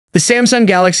The Samsung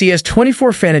Galaxy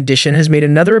S24 Fan Edition has made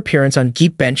another appearance on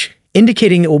Geekbench,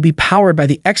 indicating it will be powered by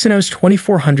the Exynos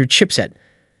 2400 chipset.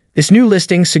 This new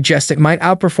listing suggests it might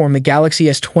outperform the Galaxy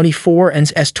S24 and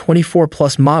S24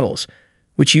 Plus models,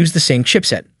 which use the same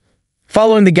chipset.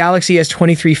 Following the Galaxy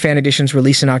S23 Fan Edition's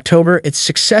release in October, its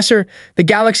successor, the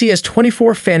Galaxy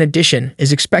S24 Fan Edition,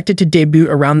 is expected to debut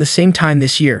around the same time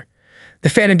this year. The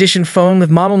Fan Edition phone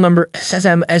with model number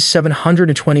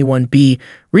S721B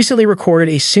recently recorded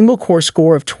a single-core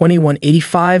score of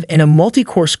 2185 and a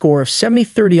multi-core score of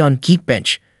 7030 on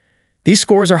Geekbench. These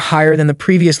scores are higher than the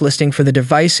previous listing for the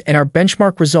device and are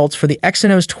benchmark results for the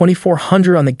Exynos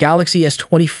 2400 on the Galaxy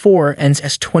S24 and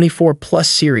S24 Plus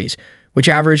series, which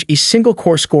average a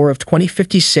single-core score of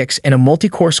 2056 and a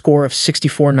multi-core score of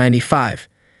 6495.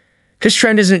 This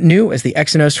trend isn't new, as the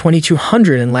Exynos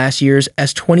 2200 in last year's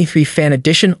S23 Fan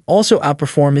Edition also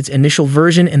outperformed its initial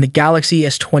version in the Galaxy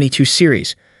S22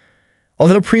 series.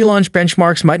 Although pre-launch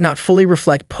benchmarks might not fully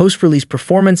reflect post-release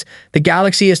performance, the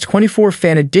Galaxy S24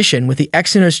 Fan Edition with the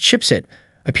Exynos chipset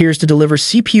appears to deliver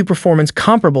CPU performance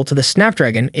comparable to the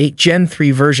Snapdragon 8 Gen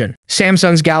 3 version.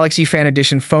 Samsung's Galaxy Fan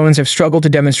Edition phones have struggled to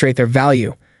demonstrate their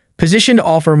value, positioned to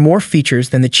offer more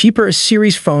features than the cheaper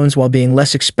series phones while being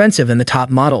less expensive than the top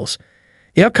models.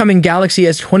 The upcoming Galaxy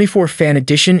S24 Fan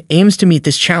Edition aims to meet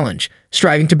this challenge,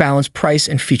 striving to balance price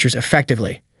and features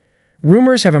effectively.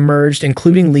 Rumors have emerged,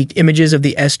 including leaked images of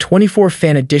the S24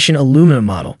 Fan Edition aluminum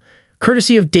model,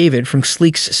 courtesy of David from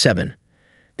Sleeks7.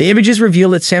 The images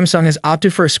reveal that Samsung has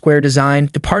opted for a square design,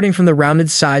 departing from the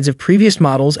rounded sides of previous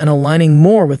models and aligning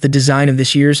more with the design of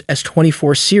this year's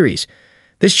S24 series.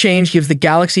 This change gives the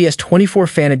Galaxy S24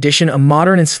 Fan Edition a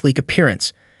modern and sleek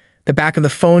appearance. The back of the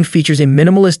phone features a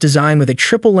minimalist design with a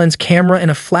triple-lens camera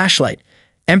and a flashlight,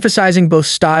 emphasizing both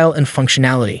style and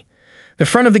functionality. The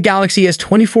front of the Galaxy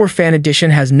S24 Fan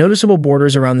Edition has noticeable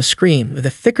borders around the screen, with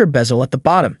a thicker bezel at the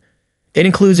bottom. It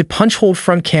includes a punch-hole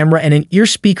front camera and an ear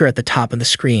speaker at the top of the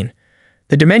screen.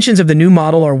 The dimensions of the new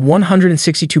model are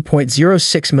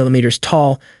 162.06mm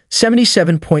tall,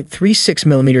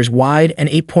 77.36mm wide, and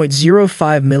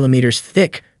 8.05mm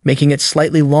thick, making it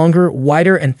slightly longer,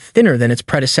 wider, and thinner than its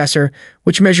predecessor,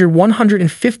 which measured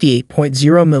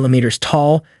 158.0mm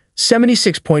tall,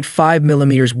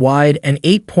 76.5mm wide, and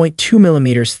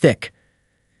 8.2mm thick.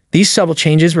 These subtle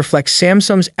changes reflect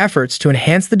Samsung's efforts to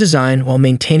enhance the design while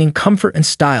maintaining comfort and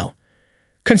style.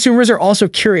 Consumers are also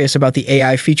curious about the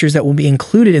AI features that will be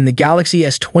included in the Galaxy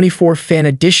S24 Fan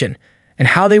Edition and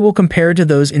how they will compare to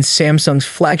those in Samsung's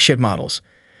flagship models.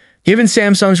 Given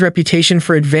Samsung's reputation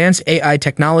for advanced AI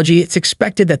technology, it's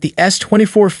expected that the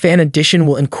S24 Fan Edition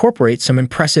will incorporate some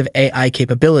impressive AI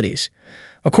capabilities.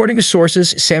 According to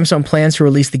sources, Samsung plans to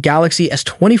release the Galaxy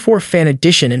S24 Fan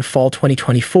Edition in fall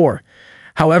 2024.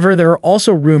 However, there are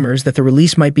also rumors that the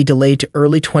release might be delayed to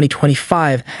early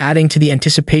 2025, adding to the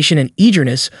anticipation and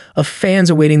eagerness of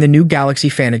fans awaiting the new Galaxy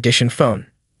Fan Edition phone.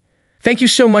 Thank you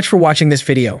so much for watching this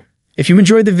video. If you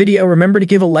enjoyed the video, remember to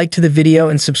give a like to the video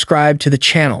and subscribe to the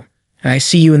channel. And I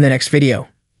see you in the next video.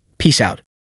 Peace out.